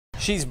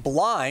She's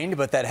blind,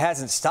 but that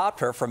hasn't stopped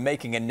her from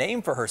making a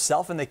name for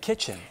herself in the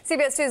kitchen.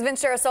 CBS 2's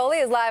Vince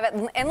Gerasole is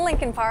live in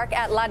Lincoln Park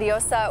at La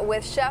Diosa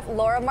with Chef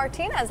Laura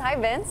Martinez. Hi,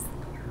 Vince.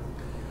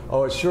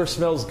 Oh, it sure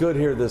smells good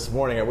here this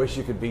morning. I wish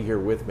you could be here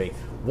with me.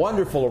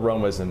 Wonderful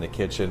aromas in the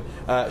kitchen.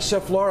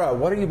 Chef Laura,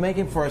 what are you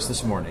making for us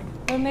this morning?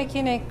 We're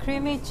making a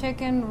creamy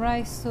chicken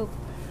rice soup.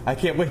 I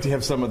can't wait to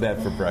have some of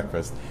that for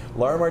breakfast.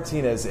 Laura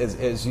Martinez,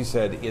 as you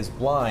said, is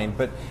blind,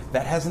 but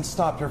that hasn't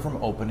stopped her from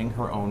opening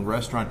her own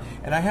restaurant.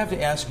 And I have to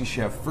ask you,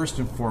 Chef, first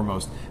and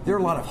foremost, there are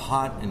a lot of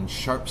hot and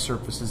sharp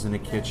surfaces in a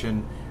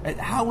kitchen.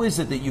 How is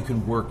it that you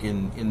can work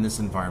in this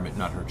environment and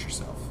not hurt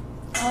yourself?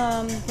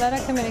 A lot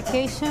of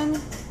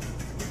communication,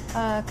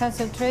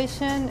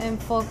 concentration,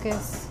 and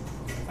focus.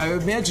 I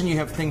imagine you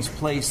have things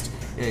placed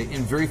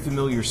in very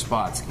familiar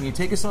spots. Can you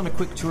take us on a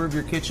quick tour of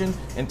your kitchen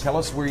and tell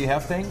us where you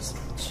have things?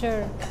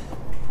 Sure.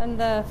 In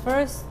the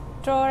first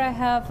drawer, I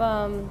have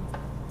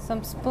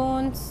some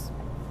spoons.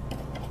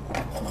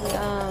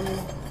 A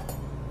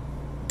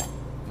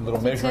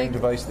little measuring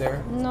device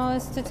there? No,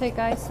 it's to take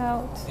ice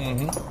out.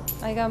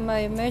 Mm-hmm. I got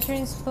my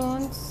measuring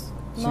spoons,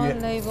 no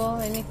label,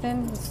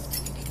 anything.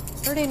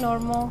 It's pretty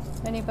normal.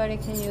 Anybody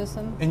can use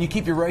them. And you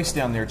keep your rice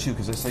down there too,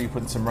 because I saw you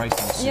putting some rice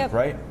in the soup, yep.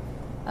 right?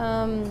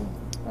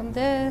 On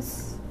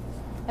this,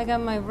 I got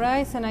my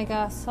rice and I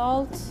got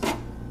salt.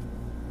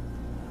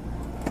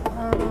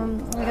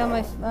 I got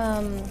my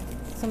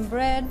some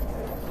bread.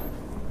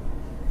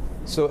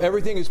 So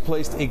everything is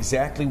placed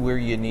exactly where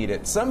you need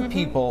it. Some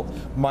people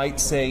might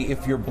say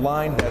if you're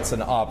blind, that's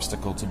an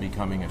obstacle to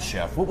becoming a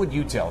chef. What would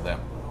you tell them?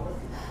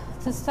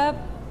 To stop,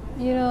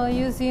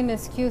 using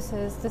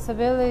excuses.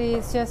 Disability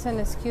is just an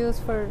excuse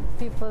for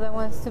people that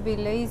wants to be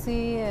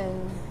lazy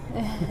and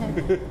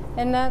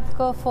and not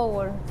go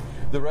forward.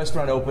 The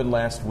restaurant opened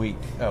last week.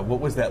 What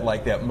was that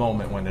like, that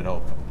moment when it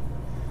opened?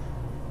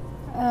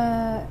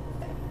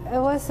 It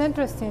was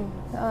interesting.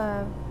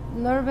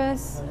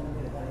 Nervous.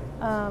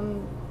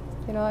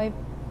 I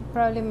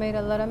probably made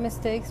a lot of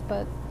mistakes,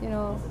 but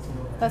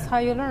that's how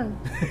you learn.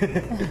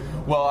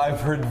 Well,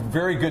 I've heard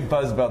very good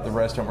buzz about the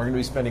restaurant. We're going to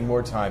be spending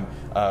more time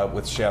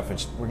with Chef,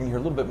 and we're going to hear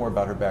a little bit more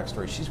about her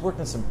backstory. She's worked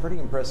in some pretty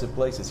impressive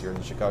places here in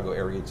the Chicago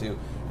area, too.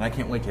 And I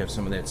can't wait to have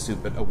some of that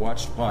soup, but a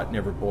watched pot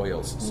never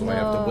boils, so I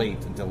have to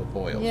wait until it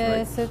boils,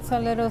 yes, right? It's a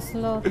little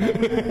slow.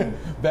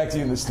 Back to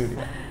you in the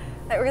studio.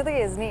 That really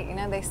is neat.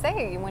 They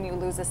say when you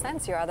lose a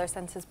sense, your other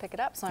senses pick it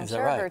up. So I'm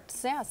sure her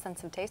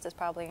sense of taste is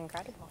probably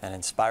incredible. An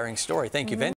inspiring story. Thank you, Vince.